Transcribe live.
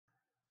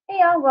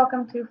y'all,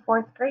 welcome to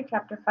 4th grade,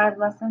 chapter 5,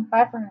 lesson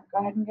 5. We're going to go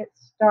ahead and get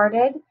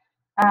started.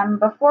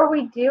 Before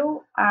we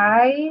do,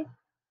 I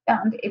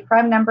found a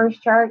prime numbers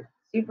chart,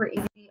 super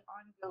easy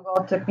on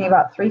Google. It took me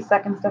about 3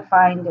 seconds to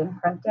find and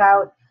print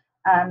out.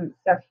 So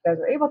if you guys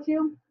are able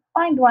to,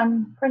 find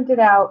one, print it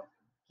out,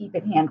 keep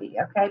it handy,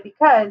 okay?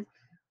 Because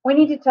we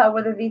need to tell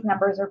whether these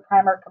numbers are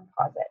prime or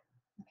composite,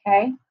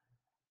 okay?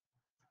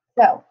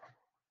 So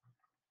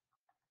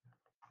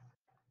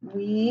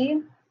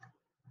we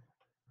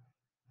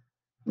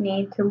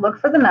need to look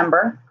for the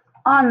number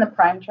on the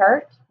prime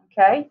chart,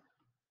 okay?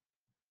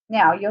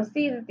 Now, you'll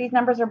see that these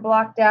numbers are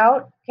blocked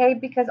out, okay,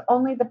 because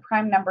only the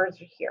prime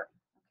numbers are here,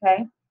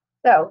 okay?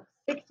 So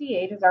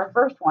 68 is our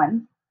first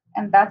one,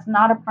 and that's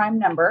not a prime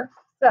number,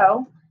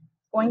 so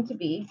it's going to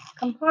be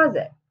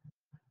composite.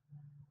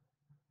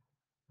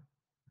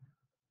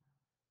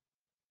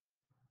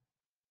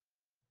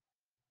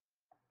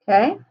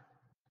 Okay?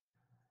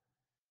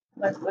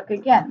 Let's look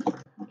again,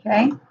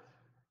 okay?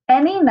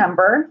 Any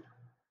number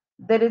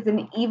that is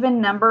an even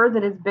number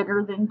that is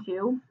bigger than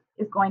 2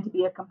 is going to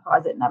be a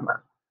composite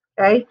number,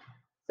 okay?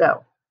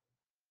 So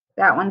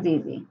that one's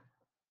easy.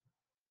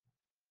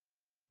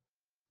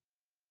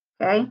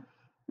 Okay,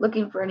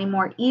 looking for any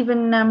more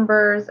even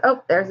numbers.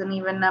 Oh, there's an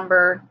even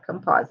number,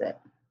 composite.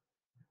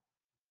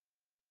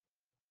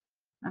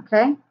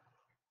 Okay,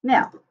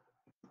 now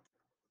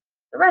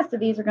the rest of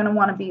these are going to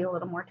want to be a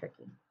little more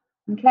tricky.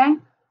 Okay,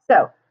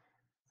 so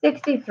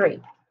 63.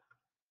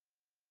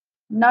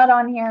 Not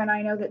on here, and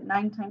I know that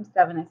 9 times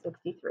 7 is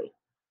 63.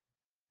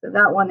 So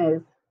that one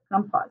is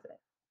composite.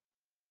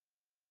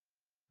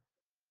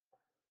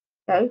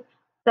 Okay,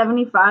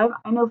 75.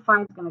 I know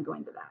 5 is going to go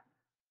into that.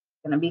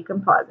 It's going to be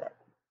composite.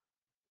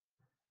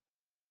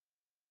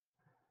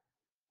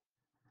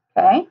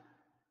 Okay,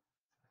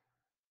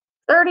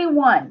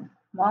 31.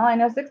 Well, I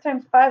know 6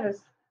 times 5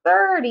 is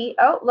 30.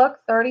 Oh, look,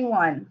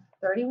 31.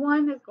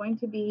 31 is going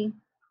to be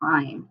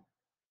prime.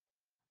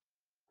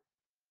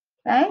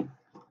 Okay,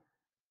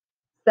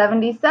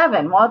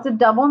 77. Well, it's a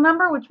double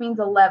number, which means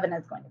 11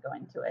 is going to go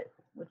into it,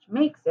 which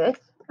makes it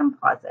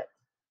composite.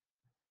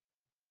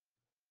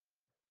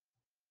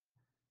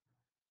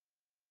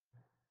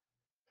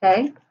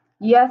 Okay,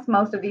 yes,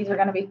 most of these are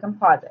going to be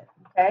composite.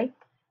 Okay, I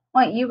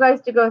want you guys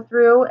to go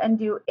through and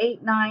do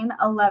 8, 9,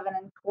 11,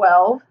 and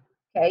 12.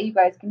 Okay, you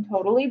guys can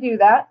totally do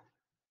that.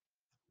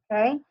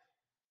 Okay,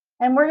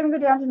 and we're going to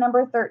go down to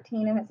number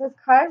 13, and it says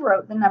Kai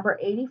wrote the number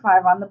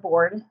 85 on the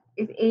board.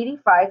 Is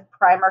 85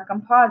 prime or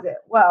composite?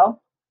 Well,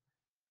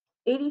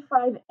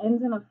 85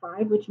 ends in a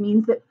 5, which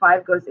means that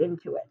 5 goes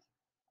into it.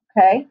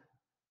 Okay,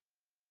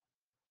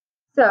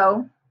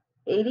 so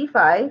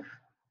 85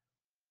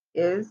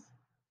 is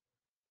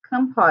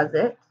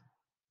composite.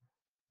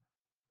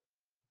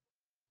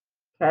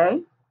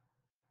 Okay,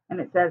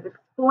 and it says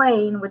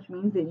explain, which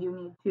means that you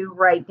need to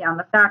write down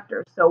the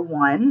factors. So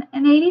 1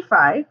 and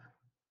 85.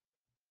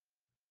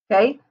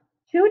 Okay,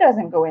 2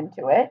 doesn't go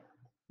into it,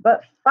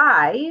 but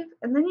 5,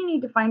 and then you need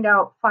to find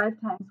out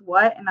 5 times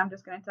what, and I'm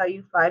just going to tell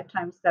you 5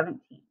 times 17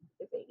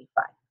 is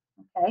 85.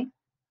 Okay,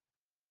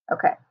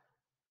 okay,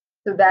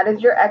 so that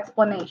is your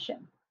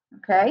explanation.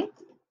 Okay,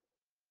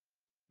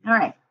 all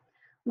right.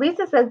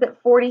 Lisa says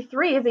that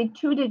 43 is a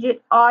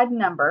 2-digit odd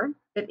number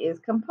that is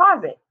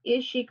composite.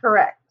 Is she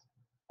correct?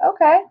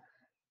 Okay,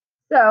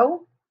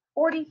 so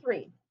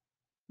 43.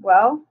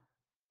 Well,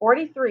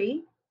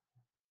 43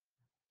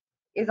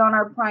 is on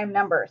our prime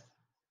numbers,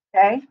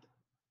 okay?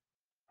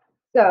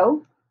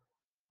 So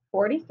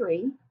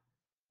 43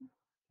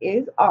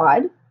 is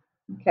odd,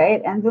 okay?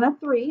 It ends in a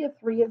 3. A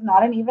 3 is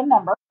not an even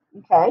number,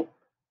 okay?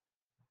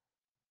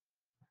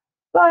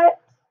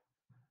 But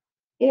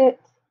it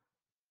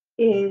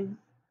is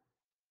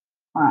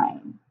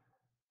prime,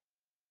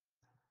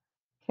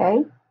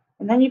 okay?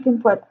 And then you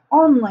can put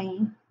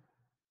only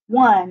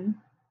 1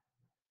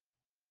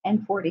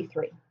 and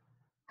 43.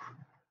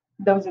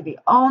 Those are the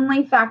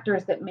only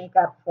factors that make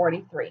up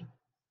 43,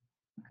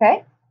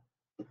 okay?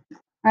 All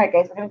right,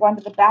 guys, we're going to go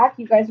into the back.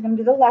 You guys are going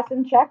to do the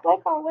lesson check like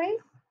always.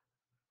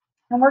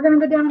 And we're going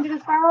to go down and do the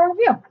spiral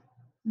review,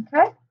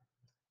 okay?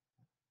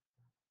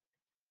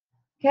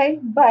 Okay,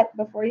 but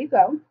before you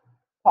go,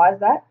 pause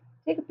that,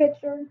 take a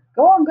picture,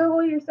 go on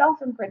Google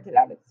yourself and print it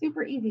out. It's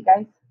super easy,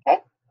 guys,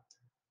 okay?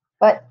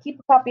 But keep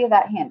a copy of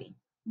that handy,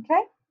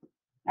 okay?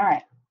 All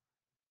right.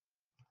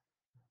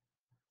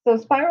 So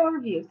spiral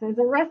review says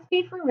a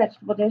recipe for a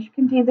vegetable dish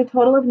contains a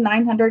total of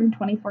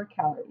 924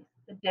 calories.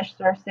 The dish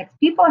serves 6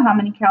 people. How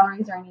many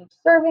calories are in each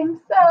serving?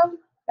 So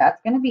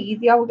that's going to be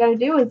easy. All we got to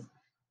do is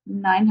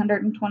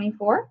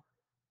 924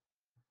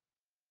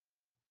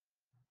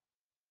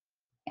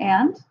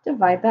 and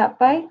divide that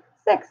by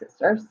 6. It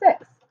serves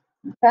 6.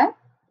 Okay?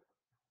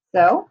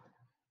 So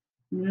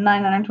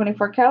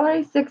 924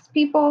 calories, 6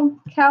 people,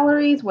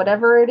 calories,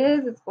 whatever it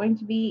is, it's going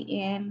to be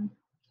in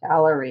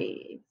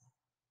calories.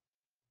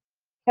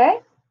 Okay?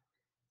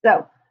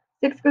 So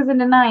 6 goes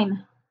into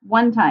 9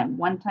 one time.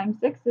 1 times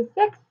 6 is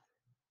 6.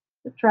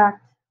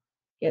 Subtract,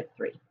 get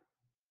 3.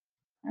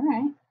 All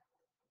right.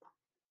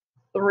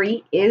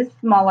 3 is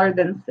smaller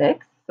than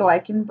 6, so I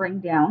can bring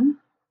down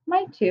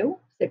my 2.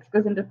 6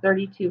 goes into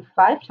 32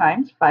 5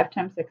 times. 5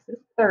 times 6 is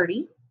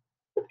 30.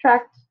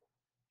 Subtract,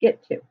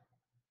 get 2.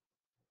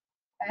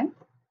 Okay.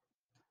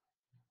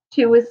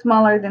 2 is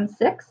smaller than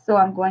 6, so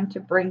I'm going to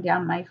bring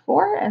down my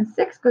 4, and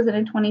 6 goes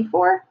into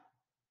 24.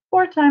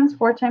 4 times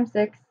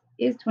 6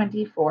 is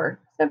 24.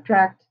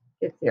 Subtract,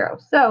 get 0.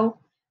 So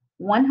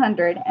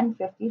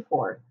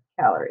 154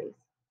 calories.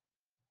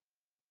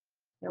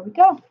 There we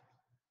go.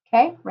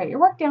 Okay, write your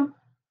work down.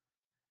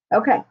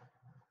 Okay,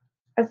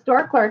 a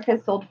store clerk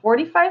has sold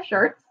 45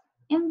 shirts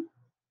in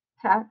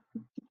pack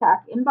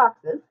in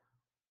boxes.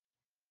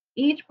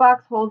 Each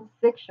box holds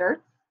 6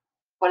 shirts.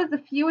 What is the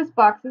fewest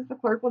boxes the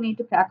clerk will need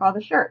to pack all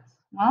the shirts?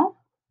 Well,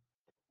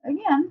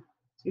 again,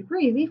 super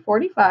easy,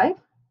 45.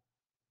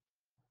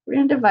 We're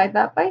going to divide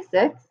that by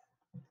 6.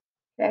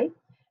 Okay.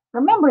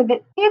 Remember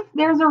that if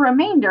there's a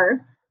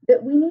remainder,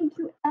 that we need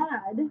to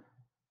add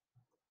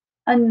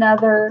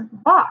another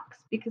box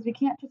because we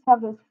can't just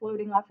have those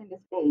floating off into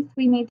space.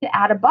 We need to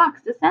add a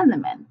box to send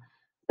them in.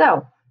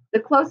 So the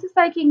closest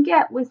I can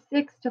get with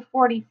 6 to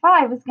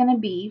 45 is going to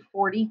be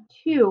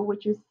 42,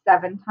 which is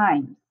 7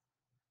 times.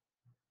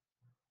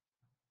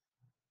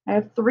 I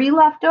have 3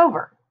 left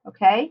over,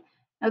 okay?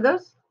 Now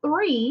those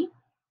 3,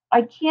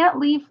 I can't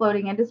leave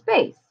floating into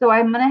space. So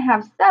I'm going to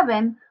have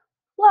 7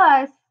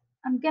 plus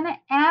I'm going to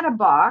add a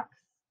box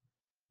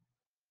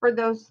for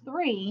those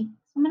 3.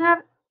 So I'm going to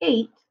have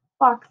 8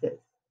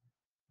 boxes.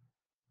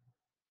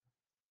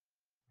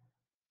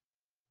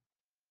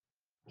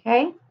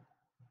 Okay?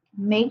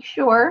 Make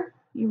sure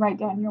you write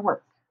down your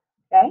work.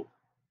 Okay?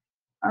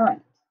 All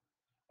right.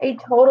 A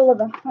total of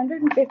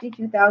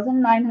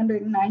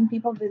 152,909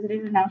 people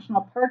visited a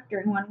national park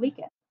during one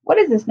weekend. What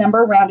is this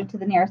number rounded to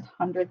the nearest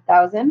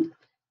 100,000?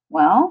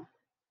 Well,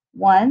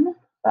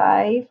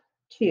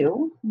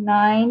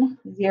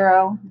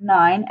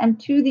 152,909 and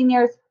to the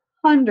nearest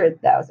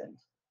 100,000.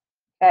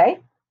 Okay?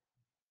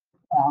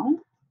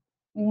 Well,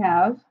 we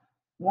have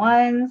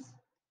ones,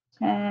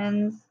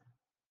 tens,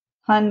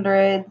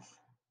 hundreds,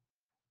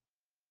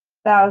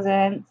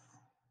 thousands,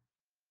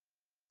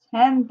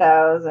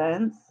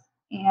 10,000s,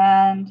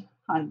 and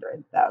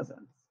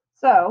 100,000s.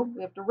 So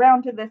we have to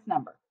round to this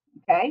number,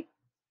 okay?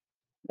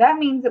 That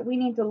means that we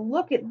need to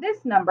look at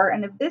this number,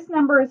 and if this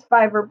number is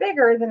 5 or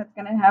bigger, then it's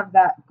going to have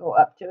that go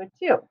up to a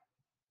 2.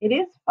 It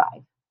is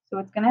 5, so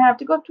it's going to have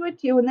to go up to a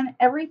 2, and then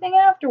everything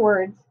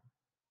afterwards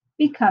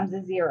becomes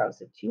a 0,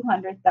 so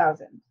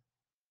 200,000.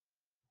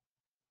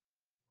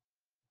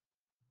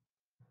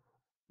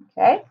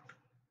 Okay?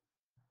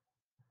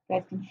 You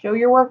guys can show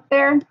your work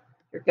there.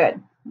 You're good,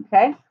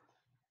 okay?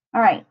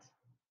 All right.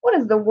 What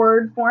is the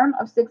word form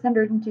of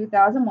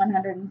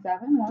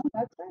 602,107? Well,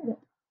 let's write it.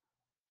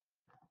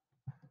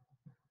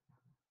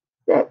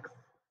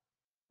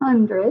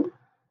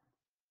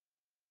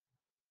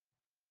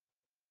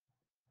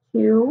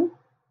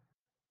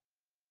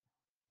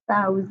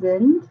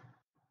 602,000,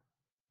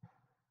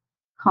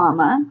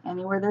 comma.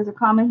 Anywhere there's a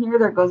comma here,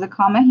 there goes a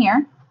comma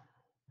here.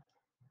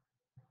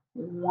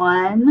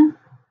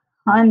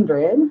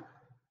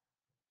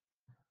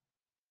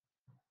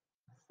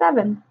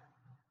 107.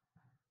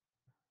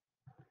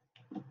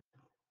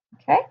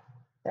 Okay,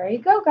 there you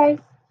go, guys.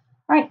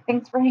 All right,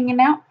 thanks for hanging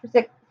out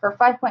for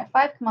 5.5.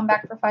 Come on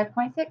back for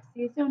 5.6.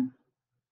 See you soon.